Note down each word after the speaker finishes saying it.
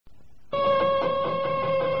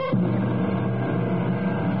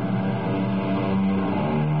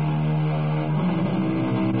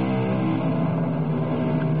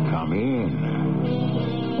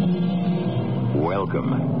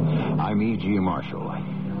I'm E.G. Marshall.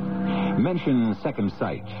 Mention second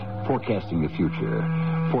sight, forecasting the future,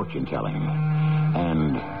 fortune-telling,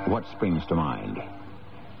 and what springs to mind?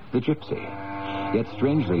 The gypsy. Yet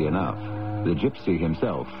strangely enough, the gypsy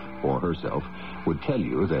himself, or herself, would tell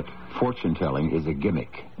you that fortune-telling is a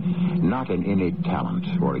gimmick, not an innate talent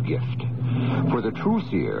or a gift. For the true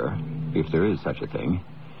seer, if there is such a thing,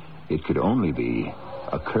 it could only be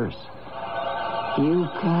a curse. You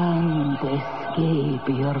can't escape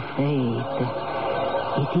your fate.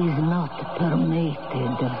 It is not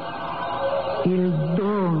permitted. Il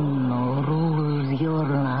Dono rules your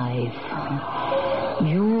life.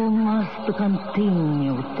 You must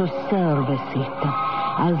continue to service it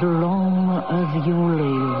as long as you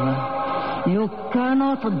live. You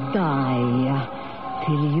cannot die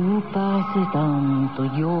till you pass it on to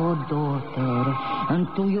your daughter, and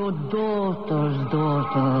to your daughter's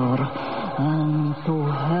daughter, and to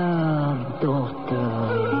her daughter.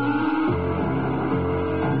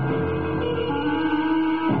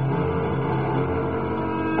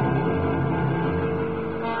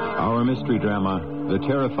 Our mystery drama, The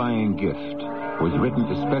Terrifying Gift, was written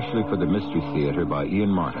especially for the Mystery Theater by Ian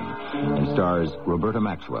Martin and stars Roberta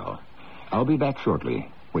Maxwell. I'll be back shortly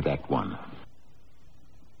with Act One.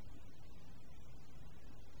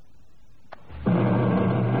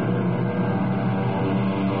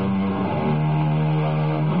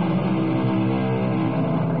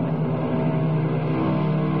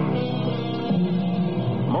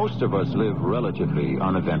 Most of us live relatively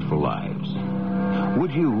uneventful lives.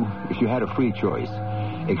 Would you, if you had a free choice,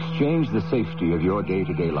 exchange the safety of your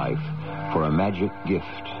day-to-day life for a magic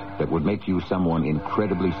gift that would make you someone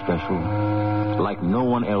incredibly special, like no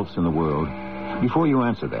one else in the world? Before you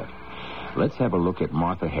answer that, let's have a look at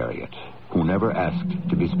Martha Harriet, who never asked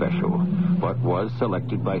to be special, but was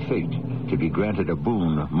selected by fate to be granted a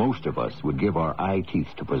boon most of us would give our eye teeth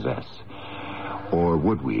to possess. Or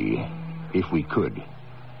would we, if we could,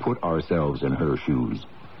 put ourselves in her shoes?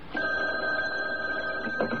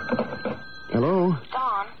 Hello?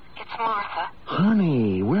 Dawn, it's Martha.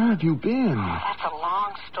 Honey, where have you been? Oh, that's a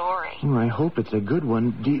long story. Oh, I hope it's a good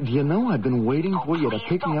one. Do you know I've been waiting for you to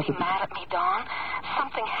pick me up Please don't be mad at me, Dawn.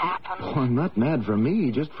 Something happened. Oh, I'm not mad for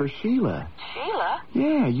me, just for Sheila. Sheila?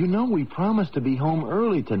 Yeah, you know we promised to be home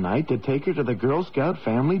early tonight to take her to the Girl Scout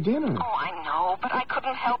family dinner. Oh, I know, but I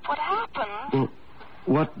couldn't help what happened. Well,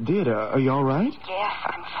 what did? Are you all right? Yes,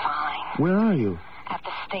 I'm fine. Where are you? At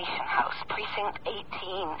the station house, precinct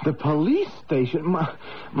 18. The police station?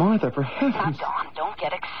 Martha, for heaven's... Now, Dawn, don't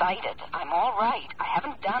get excited. I'm all right. I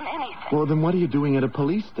haven't done anything. Well, then what are you doing at a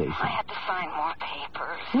police station? I had to sign more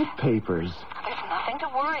papers. What papers? There's nothing to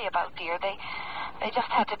worry about, dear. They just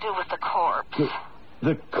had to do with the corpse.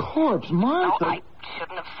 The corpse, Martha? No, I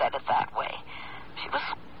shouldn't have said it that way. She was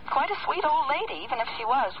quite a sweet old lady, even if she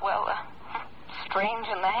was, well, strange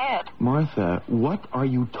in the head. Martha, what are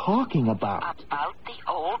you talking about? About the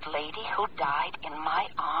old lady who died in my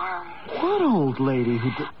arms. What old lady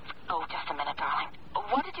who Oh, just a minute, darling.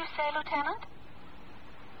 What did you say, Lieutenant?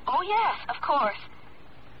 Oh, yes, of course.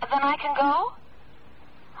 Then I can go?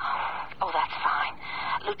 Oh, that's fine.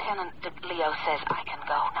 Lieutenant Leo says I can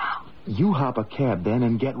go now. You hop a cab then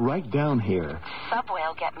and get right down here. Subway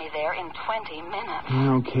will get me there in 20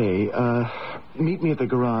 minutes. Okay, meet me at the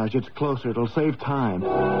garage. It's closer. It'll save time.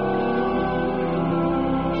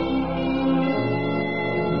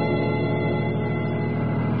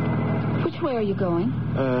 Which way are you going?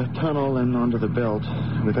 Tunnel and onto the belt.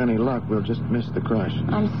 With any luck, we'll just miss the crush.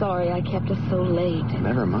 I'm sorry I kept us so late.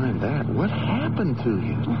 Never mind that. What happened to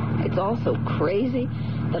you? It's all so crazy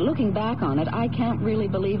that looking back on it, I can't really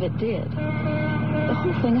believe it did. The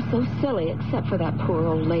whole thing is so silly, except for that poor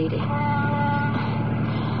old lady.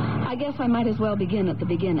 I guess I might as well begin at the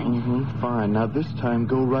beginning. Mm-hmm. Fine. Now, this time,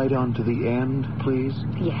 go right on to the end, please.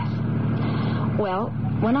 Yes. Well,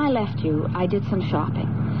 when I left you, I did some shopping.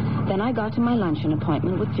 Then I got to my luncheon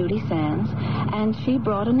appointment with Judy Sands, and she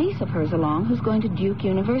brought a niece of hers along who's going to Duke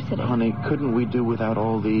University. Honey, couldn't we do without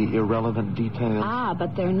all the irrelevant details? Ah,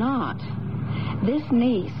 but they're not. This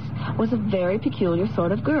niece was a very peculiar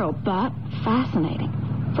sort of girl, but fascinating.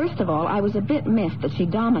 First of all, I was a bit miffed that she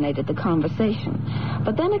dominated the conversation,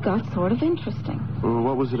 but then it got sort of interesting.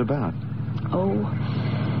 What was it about? Oh,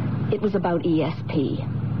 it was about ESP.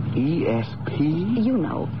 ESP? You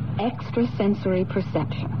know, extrasensory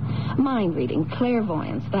perception. Mind reading,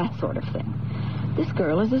 clairvoyance, that sort of thing. This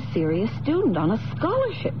girl is a serious student on a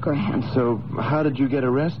scholarship grant. So, how did you get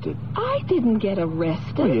arrested? I didn't get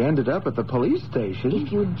arrested. Well, you ended up at the police station.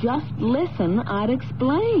 If you'd just listen, I'd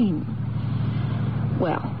explain.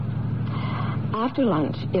 Well, after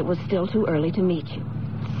lunch, it was still too early to meet you.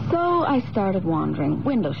 So I started wandering,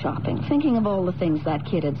 window shopping, thinking of all the things that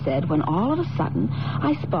kid had said, when all of a sudden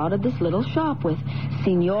I spotted this little shop with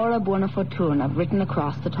Signora Buonafortuna written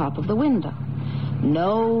across the top of the window.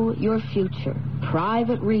 Know your future.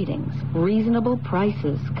 Private readings. Reasonable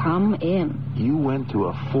prices. Come in. You went to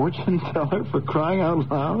a fortune teller, for crying out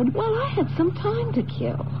loud? Well, I had some time to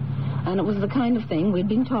kill. And it was the kind of thing we'd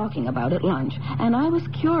been talking about at lunch. And I was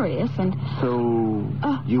curious and...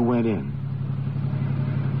 So, you went in?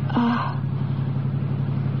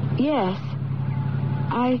 Yes.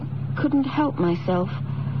 I couldn't help myself.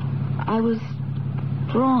 I was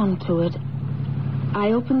drawn to it.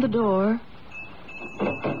 I opened the door.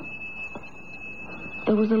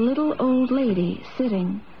 There was a little old lady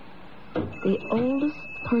sitting. The oldest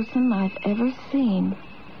person I've ever seen.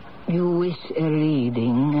 You wish a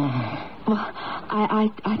reading? Well,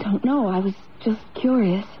 I don't know. I was just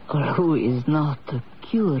curious. Who is not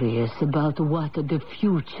curious about what the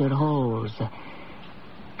future holds?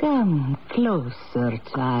 Come closer,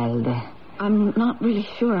 child. I'm not really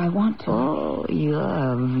sure I want to. Oh, you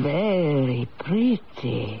are very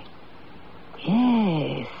pretty.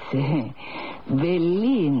 Yes,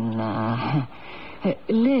 Bellina.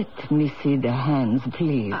 Let me see the hands,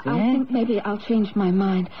 please. I think maybe I'll change my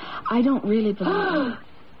mind. I don't really believe...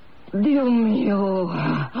 Dio mio.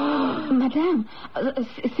 Madame,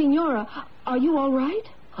 Signora, are you all right?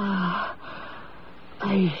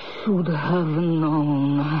 I should have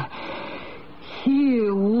known. He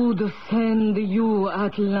would send you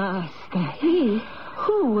at last. He?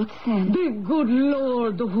 Who would send? The good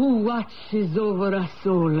Lord who watches over us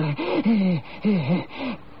all.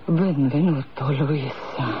 Benvenuto,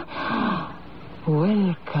 Luisa.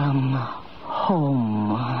 Welcome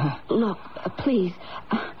home. Look, please,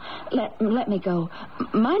 let me go.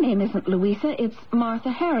 My name isn't Louisa, it's Martha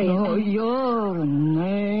Harriet. Oh, your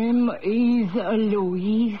name is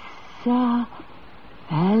Luisa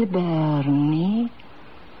Alberni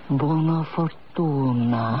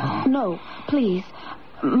Buonafortuna. No, please.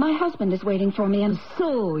 My husband is waiting for me, and...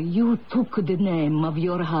 So you took the name of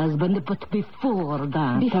your husband, but before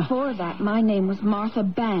that... Before that, my name was Martha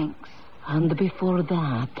Banks. And before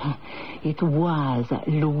that, it was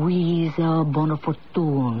Luisa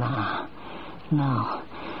Buonafortuna. Now,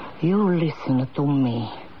 you listen to me.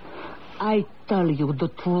 I tell you the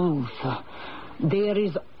truth. There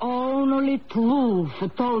is only truth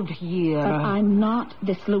told here. But I'm not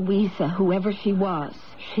this Louisa, whoever she was.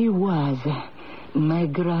 She was my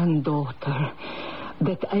granddaughter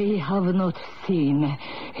that I have not seen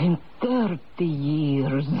in 30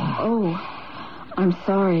 years. Oh, I'm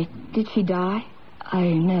sorry. Did she die?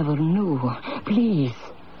 I never knew. Please,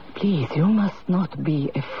 you must not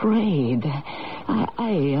be afraid. I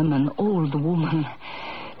am an old woman,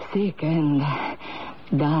 sick and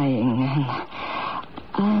dying,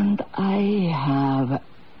 and I have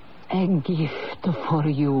a gift for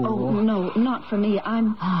you. Oh, no, not for me.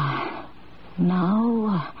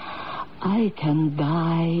 Now I can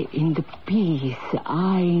die in the peace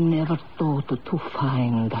I never thought to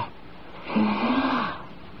find.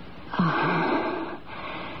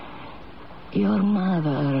 Your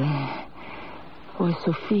mother was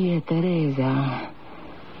Sophia Teresa,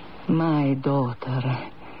 my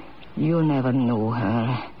daughter. You never knew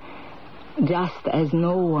her. Just as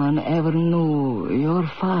no one ever knew your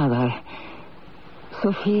father.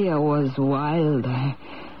 Sophia was wild,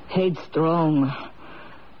 headstrong.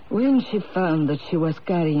 When she found that she was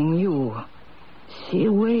carrying you, she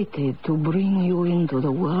waited to bring you into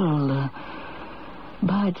the world.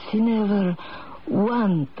 But she never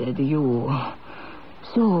wanted you.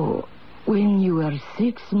 So, when you were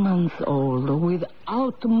 6 months old,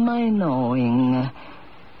 without my knowing,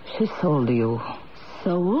 she sold you.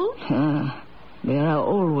 Sold? There are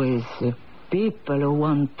always people who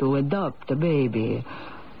want to adopt a baby.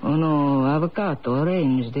 Oh, no, Avocado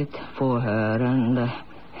arranged it for her, and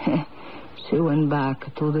she went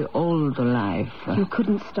back to the old life. You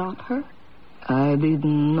couldn't stop her? I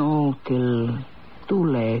didn't know till too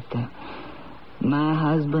late. My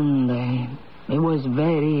husband, he was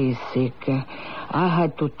very sick. I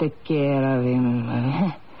had to take care of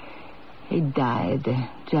him. He died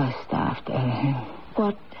just after.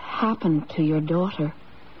 What happened to your daughter?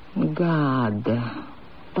 God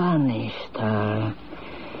punished her.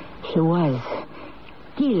 She was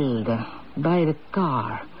killed by the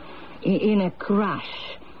car in a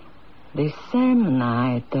crash. The same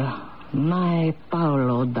night my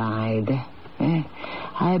Paolo died.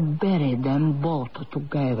 I buried them both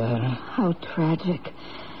together. How tragic.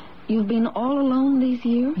 You've been all alone these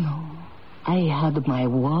years? No. I had my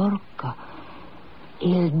work.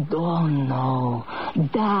 Il dono.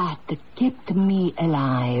 That kept me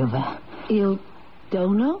alive. Il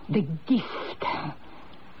dono? The gift.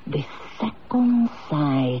 The second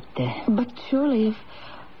sight. But surely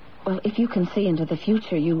if you can see into the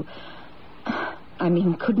future,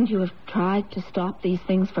 couldn't you have tried to stop these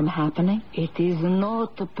things from happening? It is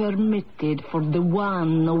not permitted for the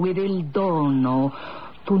one with il dono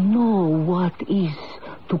to know what is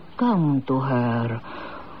to come to her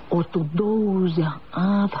or to those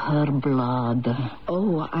of her blood.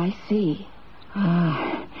 Oh, I see.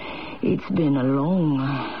 It's been a long,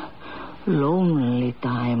 lonely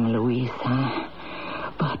time, Louisa.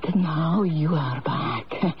 But now you are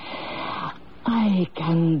back. I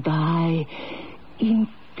can die in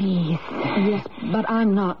peace. Yes, but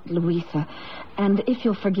I'm not Louisa. And if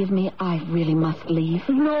you'll forgive me, I really must leave.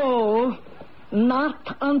 No,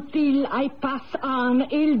 not until I pass on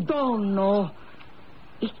il dono.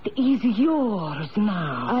 It is yours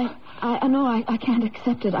now. I know I can't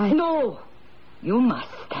accept it. No, you must.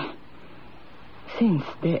 Since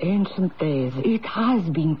the ancient days, it has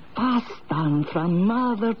been passed on from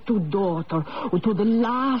mother to daughter to the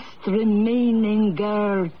last remaining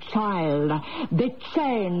girl child. The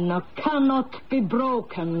chain cannot be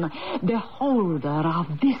broken. The holder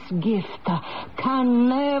of this gift can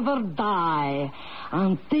never die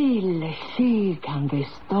until she can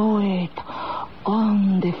bestow it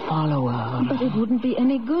on the follower. But it wouldn't be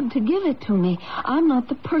any good to give it to me. I'm not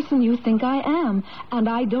the person you think I am, and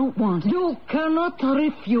I don't want it. You cannot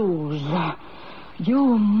refuse.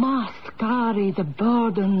 You must carry the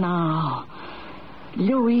burden now.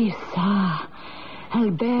 Luisa,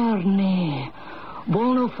 Alberni,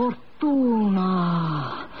 buona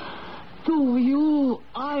fortuna. To you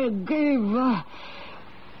I give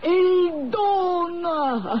il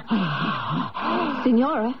dono.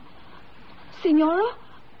 Signora?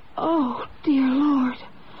 Oh, dear Lord.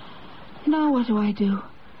 Now what do I do?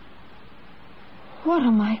 What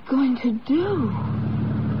am I going to do?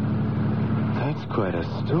 That's quite a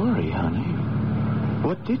story, honey.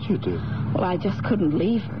 What did you do? Well, I just couldn't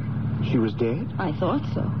leave her. She was dead? I thought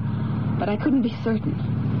so. But I couldn't be certain.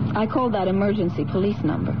 I called that emergency police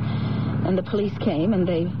number. And the police came and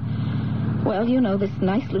they... Well, this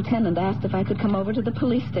nice lieutenant asked if I could come over to the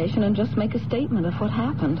police station and just make a statement of what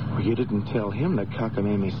happened. Well, you didn't tell him the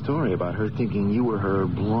cockamamie story about her thinking you were her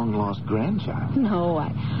long-lost grandchild. No,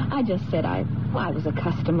 I just said I was a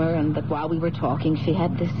customer and that while we were talking, she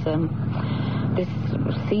had this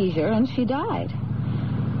seizure and she died.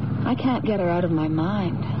 I can't get her out of my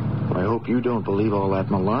mind. Well, I hope you don't believe all that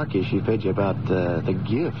malarkey she fed you about the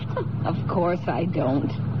gift. Of course I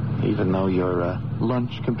don't. Even though your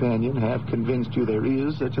lunch companion half convinced you there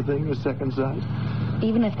is such a thing as second sight?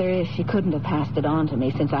 Even if there is, she couldn't have passed it on to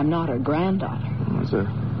me since I'm not her granddaughter. It's a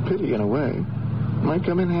pity in a way. Might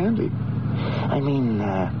come in handy. I mean,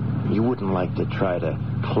 you wouldn't like to try to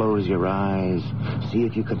close your eyes, see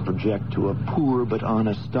if you can project to a poor but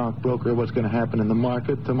honest stockbroker what's going to happen in the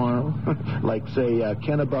market tomorrow? Like, say,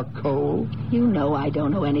 Kennebuck coal? You know I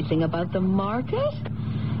don't know anything about the market.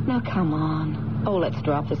 Now, come on. Oh, let's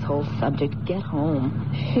drop this whole subject. Get home.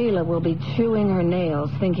 Sheila will be chewing her nails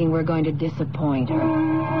thinking we're going to disappoint her.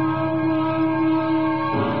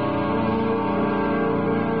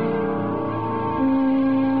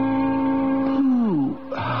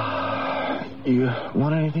 You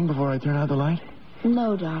want anything before I turn out the light?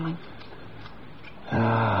 No, darling.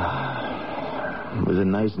 It was a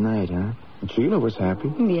nice night, huh? Sheila was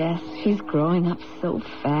happy. Yes, she's growing up so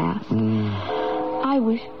fast. I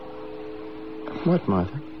wish... What,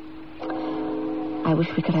 Martha? I wish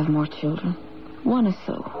we could have more children. One is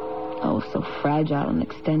so fragile an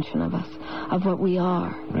extension of us, of what we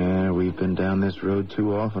are. Yeah, we've been down this road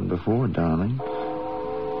too often before, darling.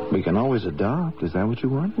 We can always adopt. Is that what you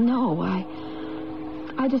want? No,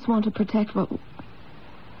 I just want to protect what...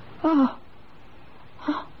 Oh.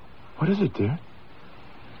 What is it, dear?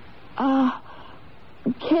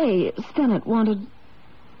 Kay Stennett wanted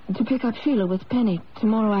to pick up Sheila with Penny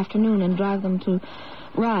tomorrow afternoon and drive them to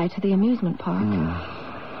Rye to the amusement park.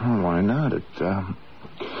 Oh, why not? It sounds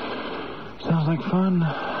like fun.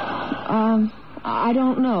 I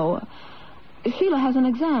don't know. Sheila has an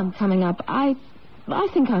exam coming up. I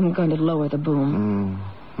think I'm going to lower the boom.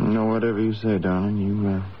 No, whatever you say, darling.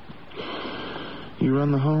 You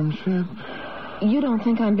run the home ship. You don't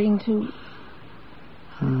think I'm being too...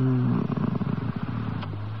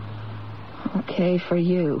 Okay, for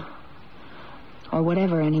you. Or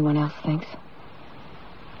whatever anyone else thinks.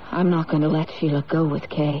 I'm not going to let Sheila go with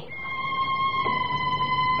Kay.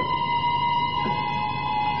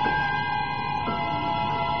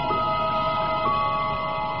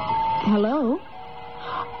 Hello?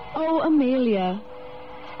 Oh, Amelia.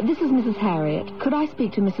 This is Mrs. Harriet. Could I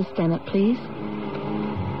speak to Mrs. Stennett, please?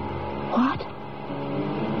 What?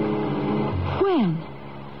 When?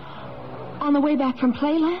 On the way back from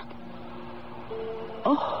Playland?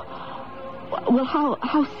 Oh, well,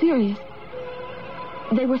 how serious?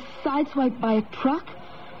 They were sideswiped by a truck?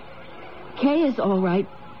 Kay is all right,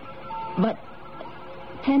 but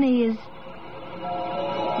Penny is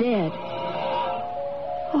dead.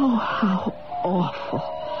 Oh, how awful.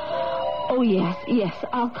 Oh, yes,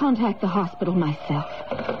 I'll contact the hospital myself.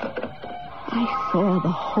 I saw the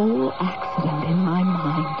whole accident in my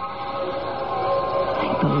mind.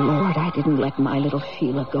 Thank the Lord I didn't let my little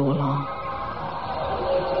Sheila go along.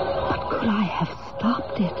 But could I have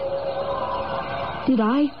stopped it? Did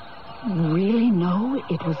I really know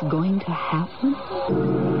it was going to happen?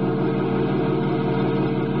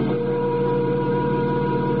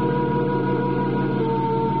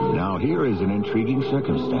 Now, here is an intriguing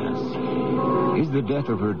circumstance. Is the death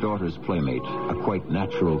of her daughter's playmate a quite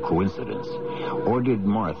natural coincidence? Or did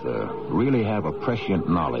Martha really have a prescient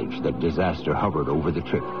knowledge that disaster hovered over the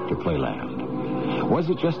trip to Playland? Was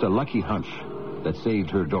it just a lucky hunch that saved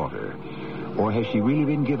her daughter? Or has she really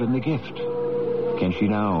been given the gift? Can she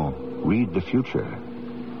now read the future?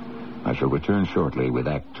 I shall return shortly with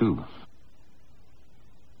Act 2.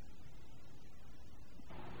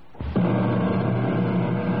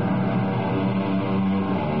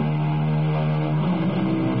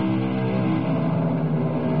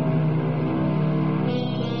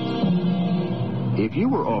 If you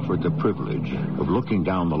were offered the privilege of looking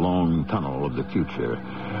down the long tunnel of the future,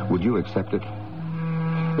 would you accept it?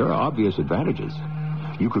 There are obvious advantages.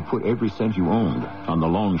 You could put every cent you owned on the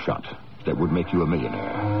long shot that would make you a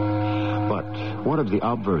millionaire. But what of the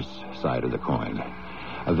obverse side of the coin?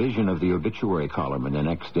 A vision of the obituary column in the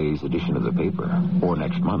next day's edition of the paper, or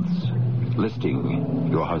next month's, listing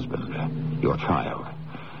your husband, your child,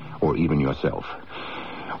 or even yourself.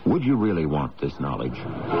 Would you really want this knowledge?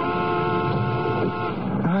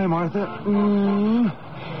 Hi, Martha.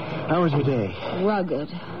 How was your day? Rugged.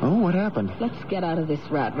 Oh, what happened? Let's get out of this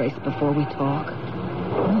rat race before we talk.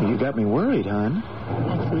 Oh, you got me worried, hon.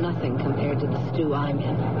 That's nothing compared to the stew I'm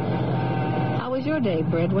in. How was your day,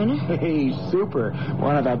 breadwinner? Hey, super.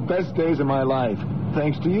 One of the best days of my life.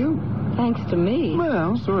 Thanks to you. Thanks to me.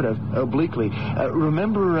 Well, sort of. Obliquely.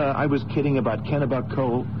 Remember I was kidding about Kennebuck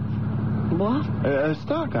Coal? What? A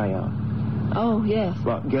stock I own. Oh, yes.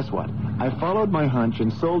 Well, guess what? I followed my hunch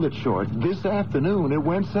and sold it short. This afternoon, it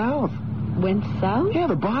went south. Went south? Yeah,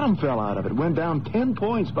 the bottom fell out of it. Went down 10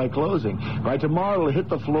 points by closing. By tomorrow, it'll hit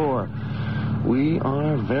the floor. We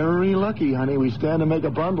are very lucky, honey. We stand to make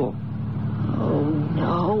a bundle. Oh,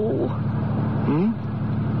 no.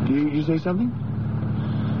 You say something?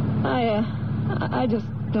 I just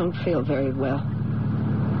don't feel very well.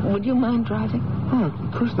 Would you mind driving? Oh,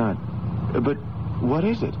 of course not. But what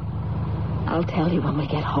is it? I'll tell you when we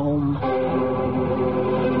get home.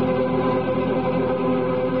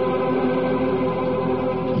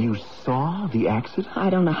 You saw the accident? I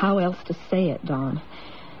don't know how else to say it, Don.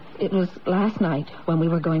 It was last night when we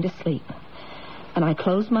were going to sleep. And I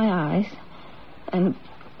closed my eyes, and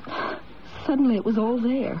suddenly it was all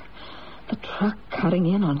there. The truck cutting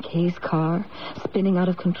in on Kay's car, spinning out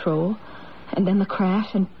of control, and then the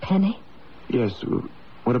crash and Penny. Yes.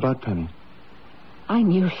 What about Penny? I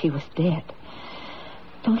knew she was dead.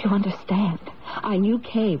 Don't you understand? I knew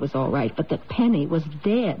Kay was all right, but that Penny was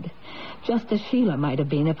dead. Just as Sheila might have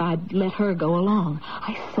been if I'd let her go along.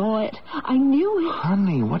 I saw it. I knew it.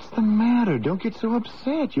 Honey, what's the matter? Don't get so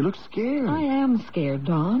upset. You look scared. I am scared,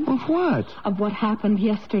 Don. Of what? Of what happened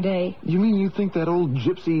yesterday. You mean you think that old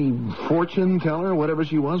gypsy fortune teller, whatever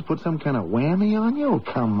she was, put some kind of whammy on you? Oh,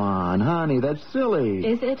 come on, honey. That's silly.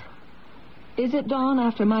 Is it? Is it, Dawn,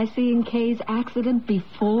 after my seeing Kay's accident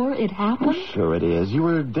before it happened? Oh, sure it is. You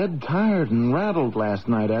were dead tired and rattled last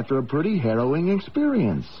night after a pretty harrowing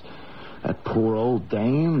experience. That poor old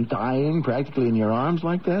dame dying practically in your arms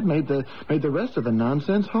like that made the rest of the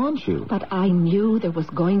nonsense haunt you. But I knew there was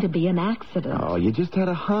going to be an accident. Oh, you just had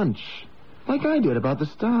a hunch. Like I did about the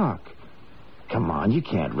stock. Come on, you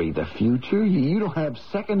can't read the future. You don't have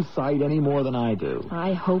second sight any more than I do.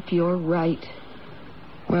 I hope you're right.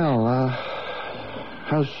 Well,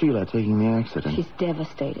 how's Sheila taking the accident? She's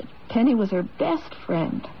devastated. Penny was her best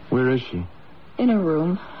friend. Where is she? In her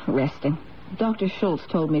room, resting. Dr. Schultz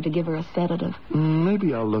told me to give her a sedative.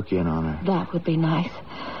 Maybe I'll look in on her. That would be nice.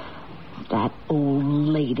 That old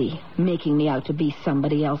lady making me out to be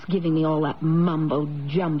somebody else, giving me all that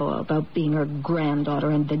mumbo-jumbo about being her granddaughter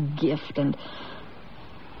and the gift and...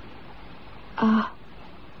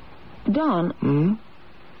 Don,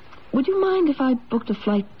 would you mind if I booked a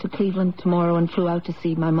flight to Cleveland tomorrow and flew out to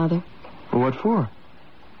see my mother? Well, what for?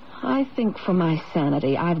 I think for my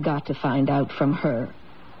sanity, I've got to find out from her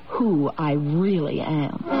who I really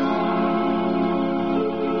am.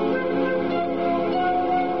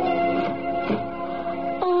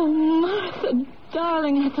 Oh, Martha,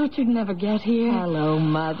 darling, I thought you'd never get here. Hello,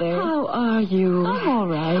 Mother. How are you? I'm all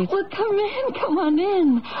right. Well, come on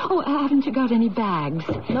in. Oh, haven't you got any bags?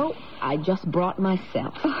 No, I just brought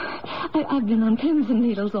myself. I've been on pins and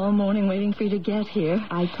needles all morning waiting for you to get here.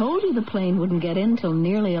 I told you the plane wouldn't get in till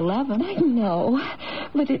nearly 11. I know,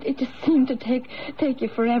 but it just seemed to take you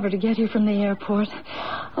forever to get here from the airport.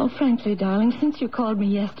 Oh, frankly, darling, since you called me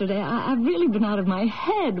yesterday, I've really been out of my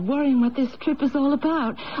head worrying what this trip is all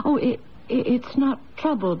about. Oh, it's not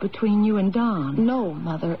trouble between you and Don. No,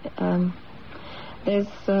 Mother. There's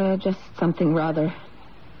just something rather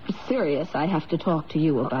serious I have to talk to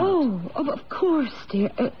you about. Oh, of course, dear.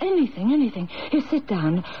 Anything. Here, sit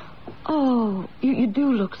down. Oh, you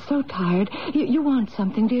do look so tired. You want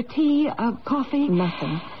something, dear? Tea, coffee?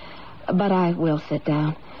 Nothing. But I will sit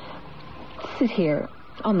down. Sit here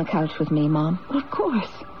on the couch with me, Mom. Of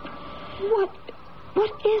course.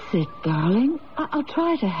 What is it, darling? I'll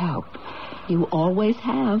try to help. You always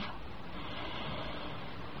have.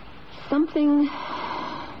 Something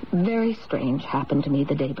very strange happened to me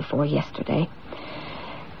the day before yesterday.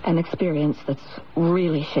 An experience that's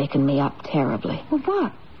really shaken me up terribly. Well,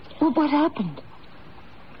 what? Well, what happened?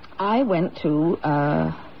 I went to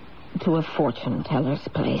a fortune teller's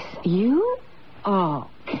place. You? Oh,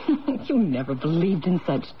 you never believed in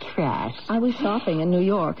such trash. I was shopping in New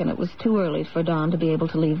York, and it was too early for Don to be able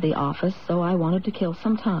to leave the office, so I wanted to kill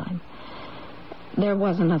some time. There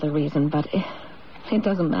was another reason, but it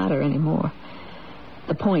doesn't matter anymore.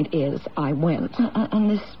 The point is, I went. And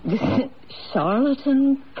this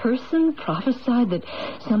charlatan person prophesied that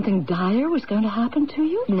something dire was going to happen to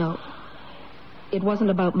you? No. It wasn't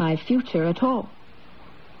about my future at all.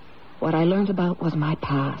 What I learned about was my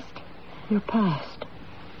past. Your past?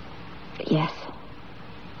 Yes.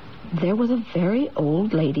 There was a very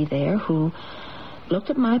old lady there who looked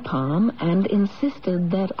at my palm and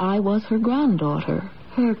insisted that I was her granddaughter.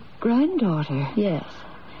 Her granddaughter? Yes.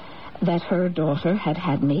 That her daughter had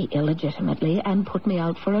had me illegitimately and put me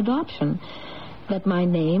out for adoption. That my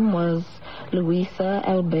name was Luisa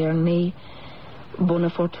Alberni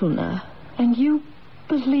Bonafortuna. And you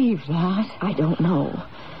believe that? I don't know.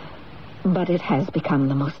 But it has become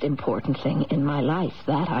the most important thing in my life,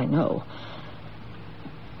 that I know.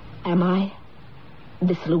 Am I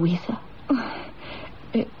this Luisa?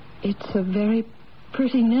 It's a very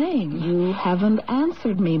pretty name. You haven't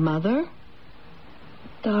answered me, Mother.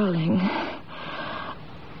 Darling,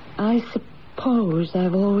 I suppose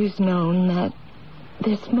I've always known that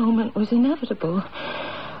this moment was inevitable.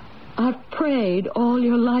 I've prayed all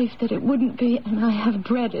your life that it wouldn't be, and I have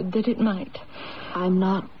dreaded that it might. I'm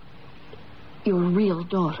not your real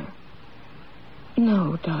daughter.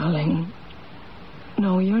 No, darling.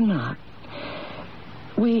 No, you're not.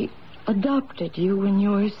 We adopted you when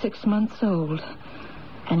you were 6 months old.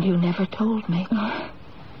 And you never told me.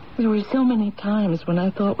 There were so many times when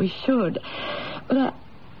I thought we should. But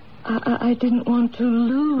I didn't want to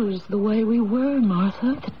lose the way we were,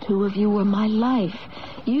 Martha. The two of you were my life.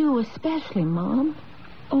 You especially, Mom.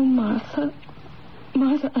 Oh, Martha.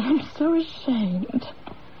 Martha, I'm so ashamed.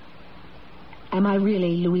 Am I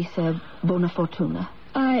really Luisa Bonafortuna?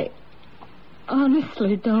 I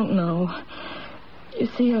honestly don't know. You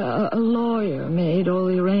see, a lawyer made all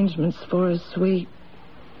the arrangements for us. We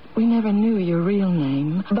never knew your real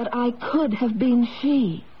name. But I could have been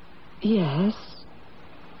she. Yes.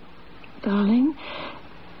 Darling,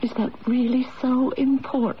 is that really so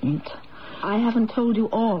important? I haven't told you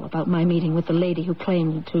all about my meeting with the lady who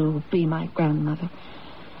claimed to be my grandmother.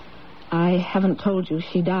 I haven't told you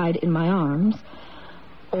she died in my arms,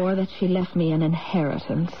 or that she left me an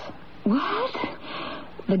inheritance. What?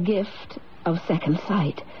 The gift of second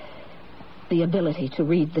sight. The ability to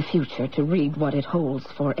read the future, to read what it holds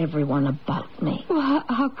for everyone about me. Well,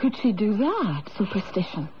 how could she do that?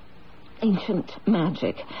 Superstition. Ancient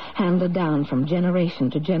magic, handed down from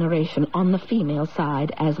generation to generation on the female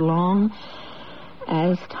side as long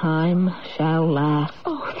as time shall last.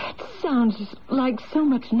 Oh, that sounds like so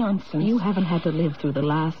much nonsense. You haven't had to live through the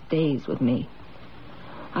last days with me.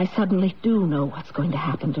 I suddenly do know what's going to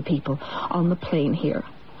happen to people on the plane here.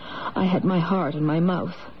 I had my heart in my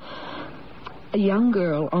mouth. A young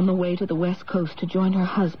girl on the way to the West Coast to join her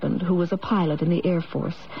husband, who was a pilot in the Air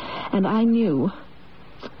Force. And I knew,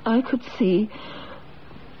 I could see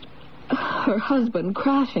her husband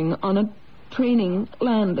crashing on a training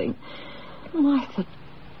landing. Martha,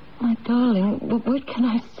 My darling, what can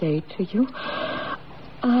I say to you?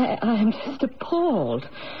 I am just appalled.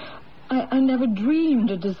 I never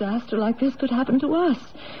dreamed a disaster like this could happen to us.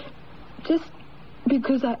 Just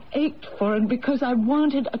because I ached for and because I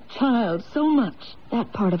wanted a child so much.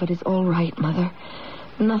 That part of it is all right, Mother.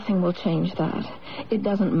 Nothing will change that. It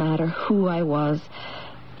doesn't matter who I was.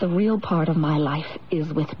 The real part of my life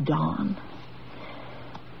is with Dawn.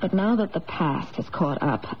 But now that the past has caught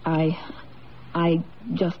up, I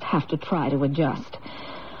just have to try to adjust.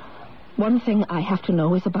 One thing I have to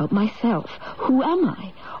know is about myself. Who am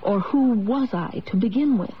I? Or who was I to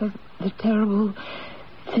begin with? The terrible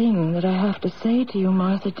thing that I have to say to you,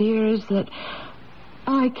 Martha, dear, is that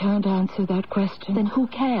I can't answer that question. Then who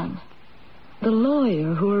can? The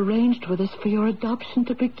lawyer who arranged with us for your adoption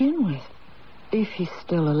to begin with. If he's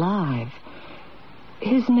still alive.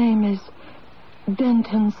 His name is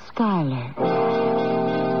Denton Schuyler.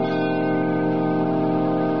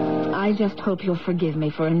 I just hope you'll forgive me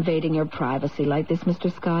for invading your privacy like this,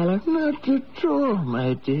 Mr. Schuyler. Not at all,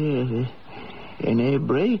 my dear. Any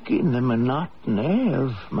break in the monotony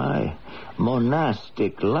of my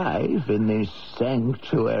monastic life in this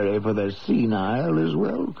sanctuary for the senile is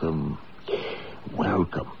welcome.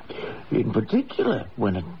 Welcome. In particular,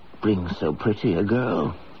 when it brings so pretty a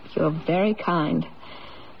girl. You're very kind.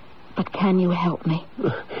 But can you help me?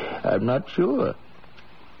 I'm not sure.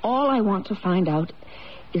 All I want to find out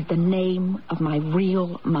is the name of my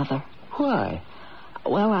real mother. Why?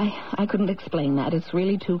 Well, I couldn't explain that. It's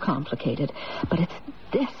really too complicated. But it's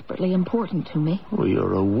desperately important to me. Well,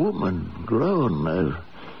 you're a woman, grown.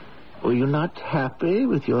 Were you not happy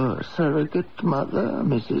with your surrogate mother,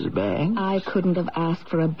 Mrs. Banks? I couldn't have asked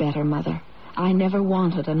for a better mother. I never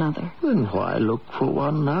wanted another. Then why look for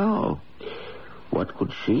one now? What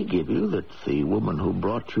could she give you that the woman who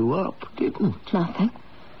brought you up didn't? Nothing.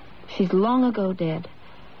 She's long ago dead.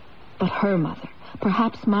 But her mother,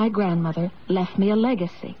 perhaps my grandmother, left me a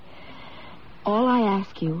legacy. All I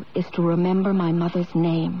ask you is to remember my mother's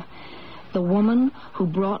name. The woman who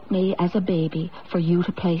brought me as a baby for you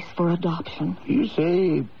to place for adoption. You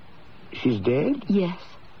say she's dead? Yes.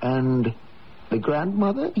 And the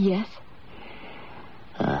grandmother? Yes.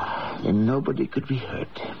 Then nobody could be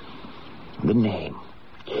hurt. The name.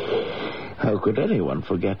 How could anyone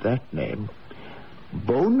forget that name?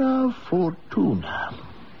 Bona Fortuna.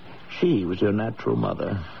 She was your natural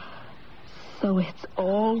mother. So it's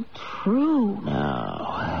all true.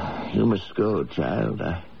 Now, you must go, child.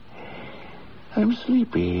 I'm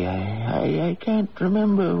sleepy. I can't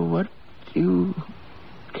remember what you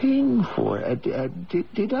came for.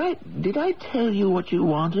 Did I tell you what you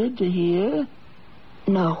wanted to hear?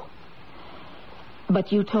 No.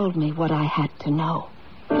 But you told me what I had to know.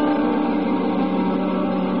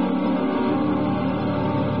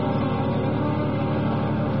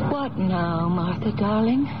 What now, Martha,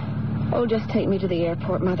 darling? Oh, just take me to the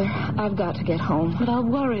airport, Mother. I've got to get home. But I'll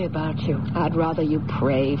worry about you. I'd rather you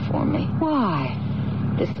pray for me. Why?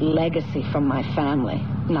 This legacy from my family,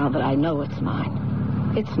 now that I know it's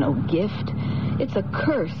mine. It's no gift. It's a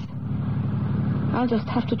curse. I'll just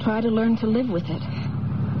have to try to learn to live with it.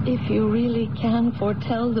 If you really can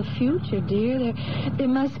foretell the future, dear, there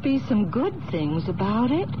must be some good things about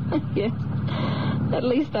it. Yes. At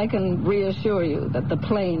least I can reassure you that the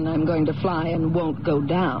plane I'm going to fly in won't go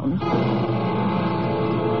down.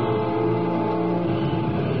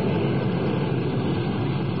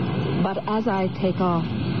 But as I take off,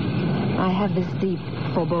 I have this deep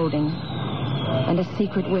foreboding and a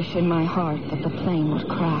secret wish in my heart that the plane would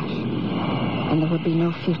crash and there would be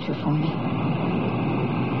no future for me.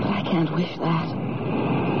 But I can't wish that.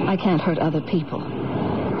 I can't hurt other people.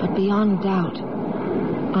 But beyond doubt,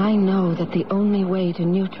 I know that the only way to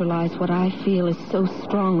neutralize what I feel is so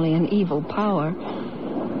strongly an evil power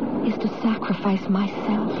is to sacrifice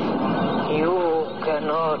myself. You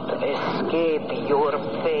cannot escape your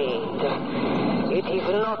fate. It is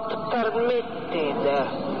not permitted.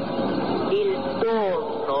 Il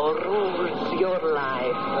Dono rules your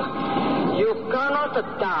life. You cannot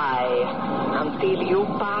die until you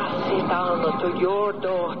pass it on to your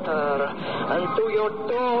daughter, and to your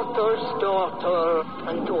daughter's daughter,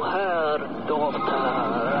 and to her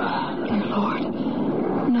daughter. Dear Lord,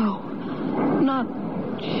 no, not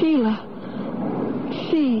Sheila.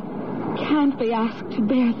 She can't be asked to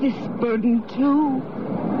bear this burden, too.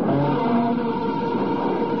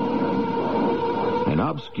 An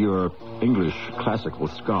obscure English classical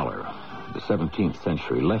scholar of the 17th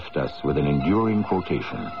century left us with an enduring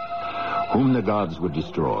quotation. Whom the gods would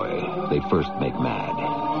destroy, they first make mad.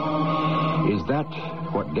 Is that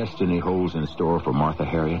what destiny holds in store for Martha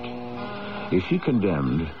Harriet? Is she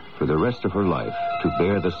condemned for the rest of her life to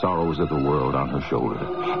bear the sorrows of the world on her shoulder,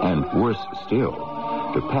 and worse still,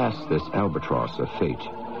 to pass this albatross of fate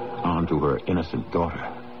on to her innocent daughter.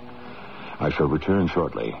 I shall return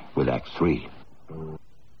shortly with Act 3.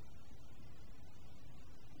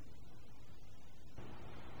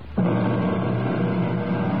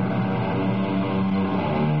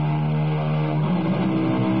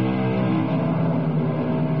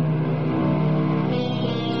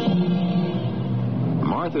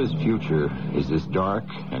 Martha's future is as dark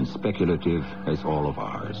and speculative as all of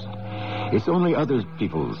ours. It's only other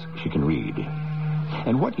people's she can read.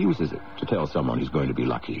 And what use is it to tell someone he's going to be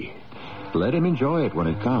lucky? Let him enjoy it when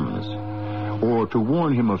it comes. Or to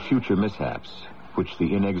warn him of future mishaps, which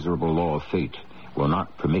the inexorable law of fate will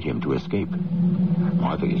not permit him to escape.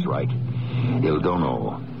 Martha is right. Il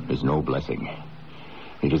dono is no blessing.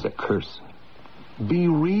 It is a curse. Be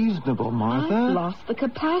reasonable, Martha. I've lost the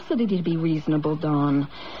capacity to be reasonable, Don.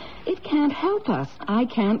 It can't help us. I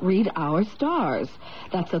can't read our stars.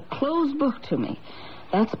 That's a closed book to me.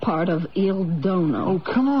 That's part of Il Dono. Oh,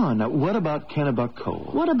 come on. Now, what about Kennebuck Coal?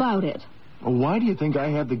 What about it? Why do you think I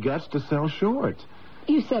had the guts to sell short?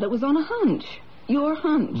 You said it was on a hunch. Your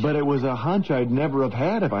hunch. But it was a hunch I'd never have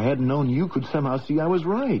had if I hadn't known you could somehow see I was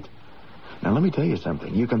right. Now, let me tell you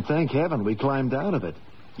something. You can thank heaven we climbed out of it.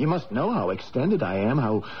 You must know how extended I am,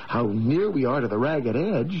 how near we are to the ragged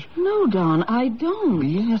edge. No, Don, I don't.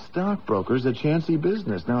 Being a stockbroker's a chancy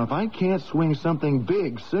business. Now, if I can't swing something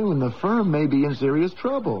big soon, the firm may be in serious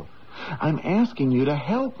trouble. I'm asking you to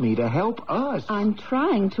help me, to help us. I'm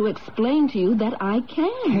trying to explain to you that I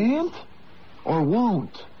can't. Can't? Or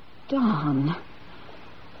won't? Don,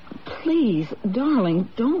 please, darling,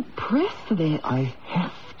 don't press this. I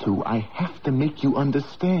have to make you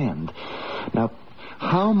understand. Now,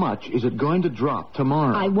 how much is it going to drop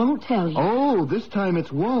tomorrow? I won't tell you. Oh, this time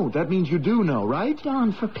it won't. That means you do know, right?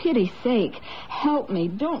 Don, for pity's sake, help me.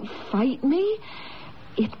 Don't fight me.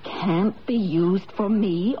 It can't be used for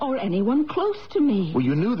me or anyone close to me. Well,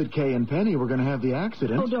 you knew that Kay and Penny were going to have the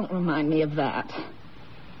accident. Oh, don't remind me of that.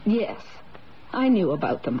 Yes, I knew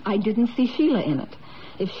about them. I didn't see Sheila in it.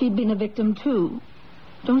 If she'd been a victim, too.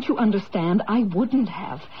 Don't you understand? I wouldn't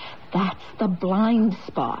have. That's the blind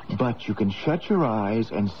spot. But you can shut your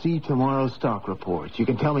eyes and see tomorrow's stock reports. You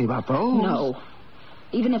can tell me about those. No.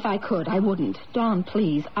 Even if I could, I wouldn't. Dawn,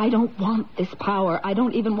 please. I don't want this power. I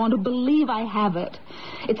don't even want to believe I have it.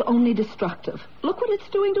 It's only destructive. Look what it's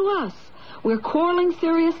doing to us. We're quarreling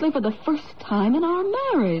seriously for the first time in our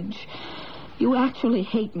marriage. You actually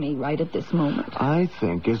hate me right at this moment. I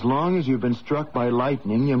think as long as you've been struck by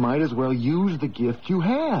lightning, you might as well use the gift you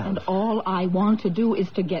have. And all I want to do is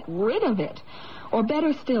to get rid of it. Or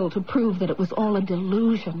better still, to prove that it was all a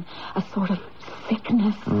delusion, a sort of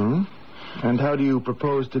sickness. Hmm? And how do you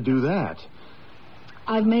propose to do that?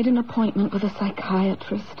 I've made an appointment with a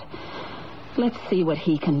psychiatrist. Let's see what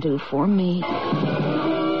he can do for me.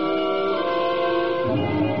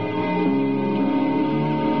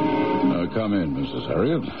 Come in, Mrs.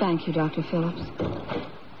 Harriet. Thank you, Dr. Phillips.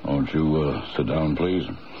 Won't you sit down, please?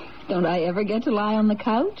 Don't I ever get to lie on the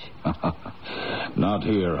couch? Not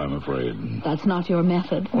here, I'm afraid. That's not your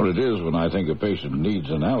method. Well, it is when I think a patient needs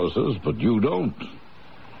analysis, but you don't.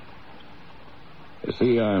 You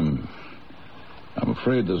see, I'm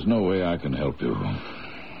afraid there's no way I can help you.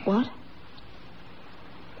 What?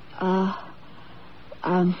 I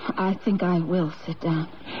think I will sit down.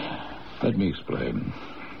 Let me explain.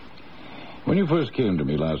 When you first came to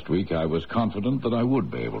me last week, I was confident that I would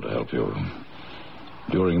be able to help you.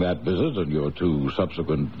 During that visit and your two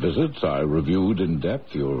subsequent visits, I reviewed in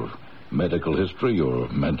depth your medical history, your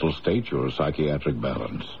mental state, your psychiatric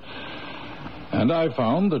balance. And I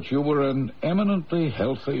found that you were an eminently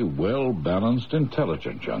healthy, well-balanced,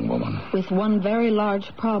 intelligent young woman. With one very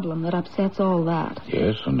large problem that upsets all that.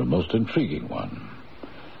 Yes, and a most intriguing one.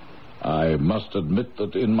 I must admit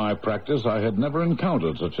that in my practice I had never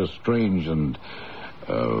encountered such a strange and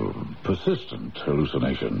persistent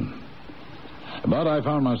hallucination. But I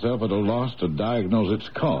found myself at a loss to diagnose its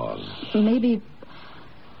cause. Maybe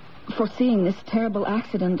foreseeing this terrible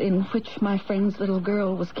accident in which my friend's little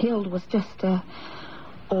girl was killed was just,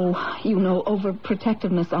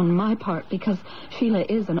 overprotectiveness on my part because Sheila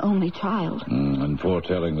is an only child. And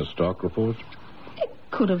foretelling the stock report?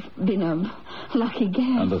 Could have been a lucky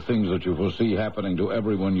guess. And the things that you foresee happening to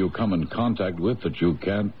everyone you come in contact with that you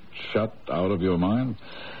can't shut out of your mind?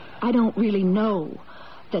 I don't really know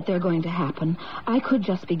that they're going to happen. I could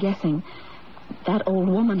just be guessing. That old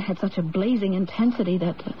woman had such a blazing intensity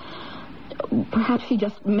that perhaps she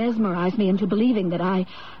just mesmerized me into believing that I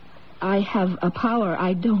have a power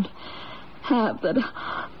I don't have, that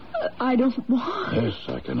I don't want. Yes,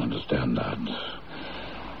 I can understand that.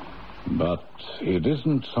 But it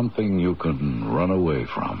isn't something you can run away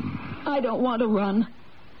from. I don't want to run.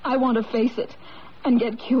 I want to face it and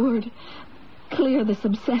get cured. Clear this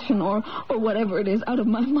obsession or whatever it is out of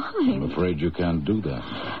my mind. I'm afraid you can't do that.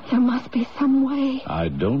 There must be some way. I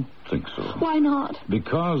don't think so. Why not?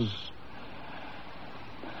 Because,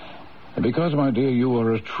 my dear, you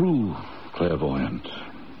are a true clairvoyant.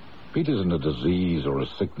 It isn't a disease or a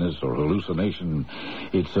sickness or hallucination.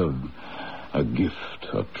 It's a gift,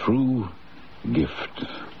 a true gift.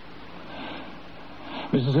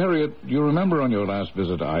 Mrs. Harriet, you remember on your last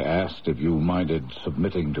visit I asked if you minded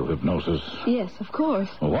submitting to hypnosis? Yes, of course.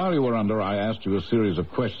 Well, while you were under, I asked you a series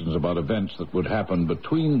of questions about events that would happen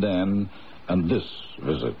between then and this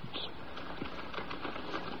visit.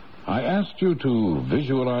 I asked you to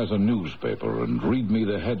visualize a newspaper and read me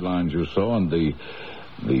the headlines you saw and the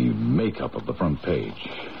makeup of the front page.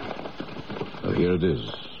 So here it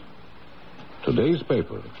is. Today's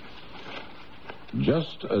paper.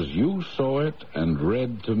 Just as you saw it and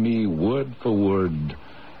read to me word for word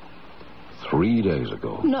 3 days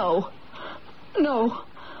ago. No.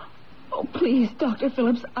 Oh, please, Dr.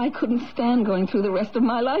 Phillips, I couldn't stand going through the rest of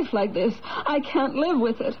my life like this. I can't live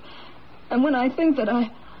with it. And when I think that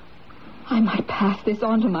I might pass this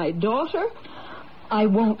on to my daughter, I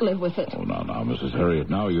won't live with it. Oh, now, Mrs. Harriet,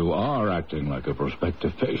 now you are acting like a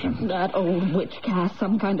prospective patient. That old witch cast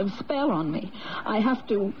some kind of spell on me. I have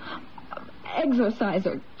to exorcise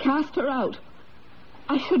her, cast her out.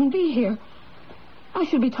 I shouldn't be here. I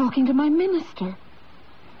should be talking to my minister.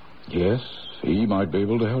 Yes, he might be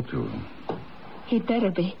able to help you. He'd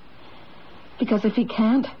better be. Because if he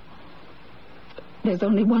can't, there's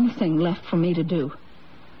only one thing left for me to do.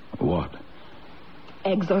 What?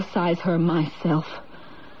 Exorcise her myself.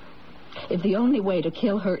 If the only way to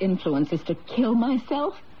kill her influence is to kill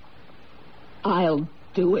myself, I'll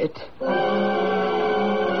do it.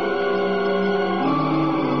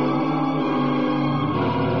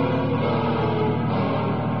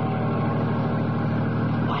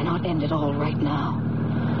 Why not end it all right now?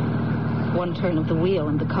 One turn of the wheel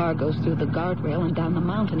and the car goes through the guardrail and down the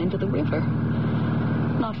mountain into the river.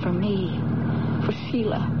 Not for me. For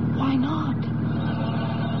Sheila. Why not?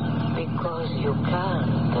 Because you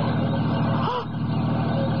can't.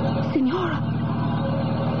 Signora.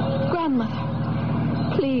 Grandmother.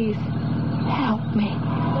 Please, help me.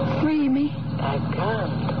 Free me. I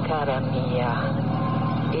can't, cara mia.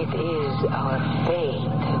 It is our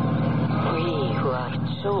fate. We who are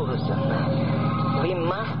chosen. We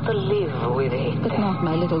must live with it. But not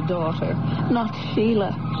my little daughter. Not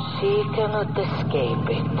Sheila. She cannot escape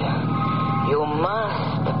it. You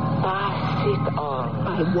must pass it on.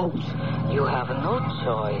 I won't. You have no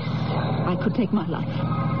choice. I could take my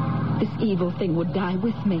life. This evil thing would die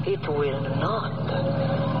with me. It will not.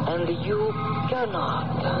 And you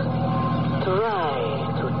cannot. Try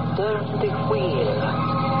to turn the wheel.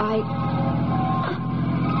 I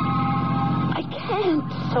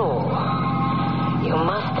can't. So, you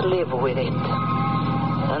must live with it.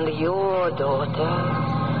 And your daughter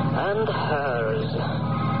and hers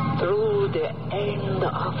through the end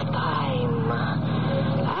of time,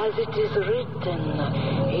 as it is written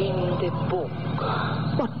in the book.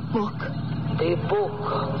 What book? The book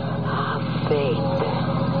of fate.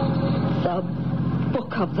 The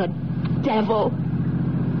book of the devil.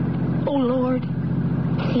 Oh, Lord,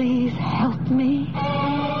 please help me.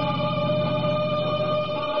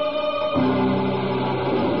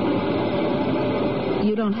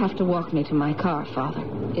 You don't have to walk me to my car, Father.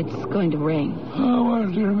 It's going to rain. Oh, well,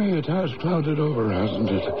 dear me, it has clouded over, hasn't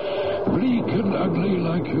it? Bleak and ugly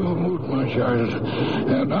like your mood, my child.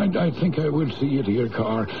 And I think I will see you to your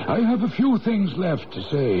car. I have a few things left to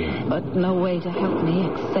say. But no way to help me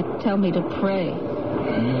except tell me to pray.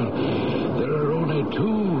 Well, there are only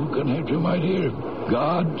two who can help you, my dear.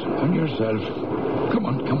 God and yourself. Come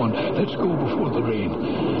on. Let's go before the rain.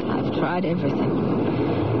 I've tried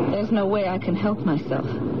everything. There's no way I can help myself.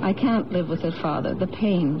 I can't live with it, Father. The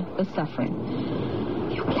pain, the suffering.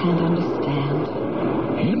 You can't understand.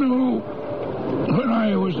 You know, when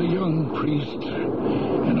I was a young priest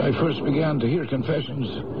and I first began to hear confessions,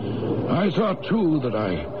 I thought, too, that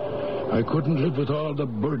I couldn't live with all the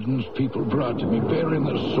burdens people brought to me, bearing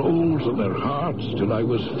their souls and their hearts, till I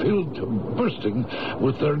was filled to bursting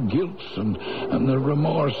with their guilt and their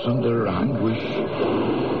remorse and their anguish.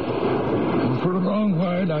 And for a long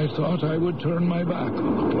while I thought I would turn my back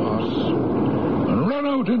on the cross and run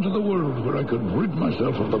out into the world where I could rid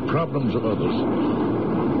myself of the problems of others.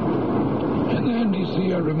 And then, you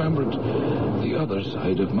see, I remembered the other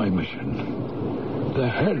side of my mission. The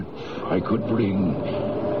help I could bring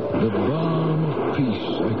The balm of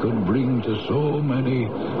peace I could bring to so many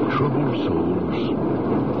troubled souls.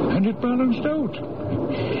 And it balanced out.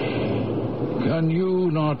 Can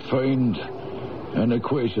you not find an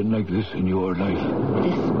equation like this in your life?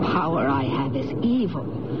 This power I have is evil.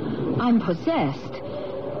 I'm possessed.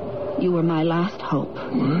 You were my last hope.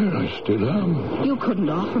 Well, I still am. You couldn't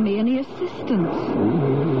offer me any assistance.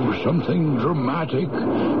 Oh, something dramatic,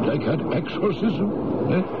 like an exorcism?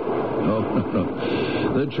 Eh? No.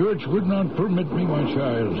 The church would not permit me, my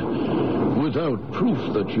child, without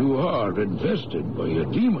proof that you are invested by a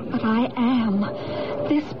demon. But I am.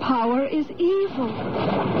 This power is evil.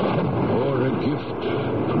 Or a gift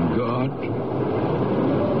from God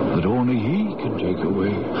that only He can take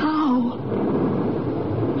away. How?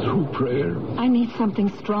 Through prayer. I need something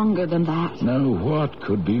stronger than that. Now, what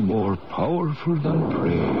could be more powerful than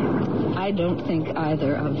prayer? I don't think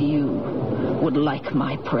either of you would like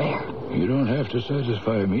my prayer. You don't have to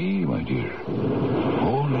satisfy me, my dear.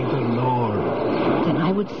 Only the Lord. Then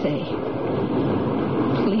I would say,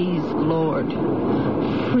 please, Lord,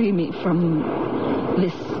 free me from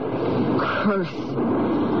this curse.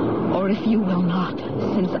 Or if you will not,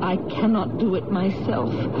 since I cannot do it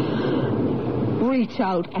myself, reach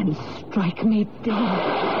out and strike me dead.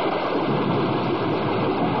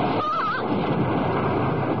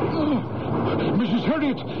 Oh, Mrs.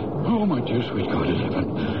 Harriet! Oh, my dear sweet God in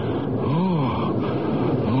heaven.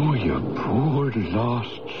 Oh, you poor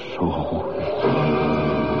lost soul.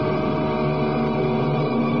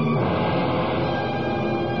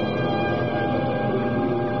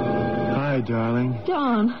 Hi, darling.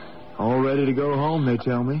 Don. All ready to go home, they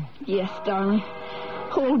tell me. Yes, darling.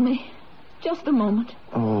 Hold me. Just a moment.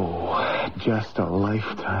 Oh, just a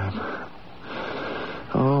lifetime.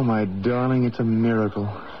 Oh, my darling, it's a miracle.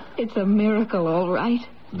 It's a miracle, all right.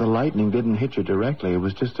 The lightning didn't hit you directly. It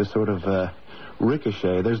was just a sort of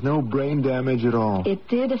ricochet. There's no brain damage at all. It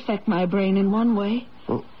did affect my brain in one way.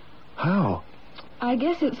 Well, how? I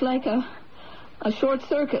guess it's like a short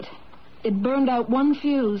circuit. It burned out one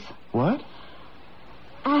fuse. What?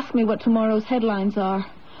 Ask me what tomorrow's headlines are,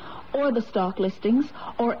 or the stock listings,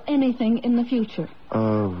 or anything in the future.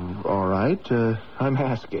 All right. I'm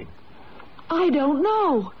asking. I don't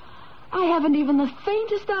know. I haven't even the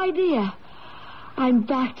faintest idea. I'm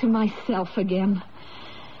back to myself again.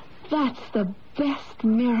 That's the best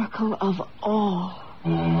miracle of all.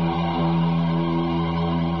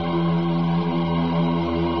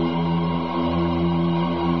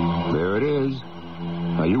 There it is.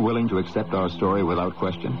 Are you willing to accept our story without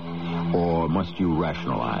question? Or must you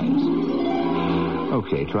rationalize?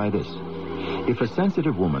 Okay, try this. If a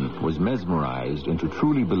sensitive woman was mesmerized into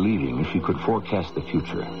truly believing she could forecast the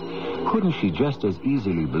future, couldn't she just as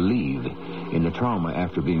easily believe in the trauma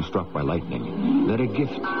after being struck by lightning, that a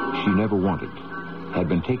gift she never wanted had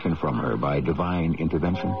been taken from her by divine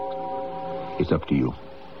intervention? It's up to you.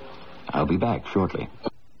 I'll be back shortly.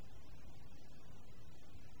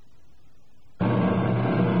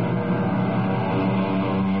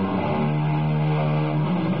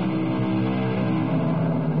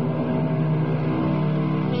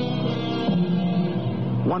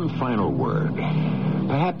 One final word.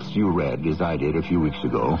 Perhaps you read, as I did a few weeks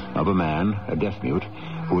ago, of a man, a deaf-mute,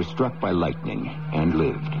 who was struck by lightning and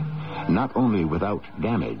lived. Not only without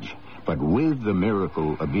damage, but with the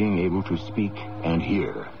miracle of being able to speak and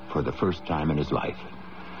hear for the first time in his life.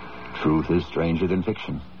 Truth is stranger than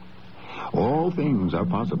fiction. All things are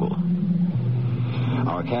possible.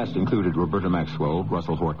 Our cast included Roberta Maxwell,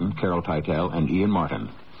 Russell Horton, Carol Teitel, and Ian Martin.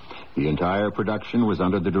 The entire production was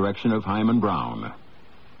under the direction of Hyman Brown.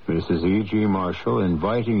 This is E.G. Marshall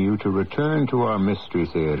inviting you to return to our Mystery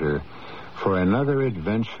Theater for another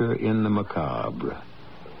adventure in the macabre.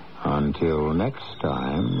 Until next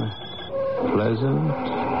time, pleasant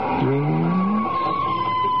dreams.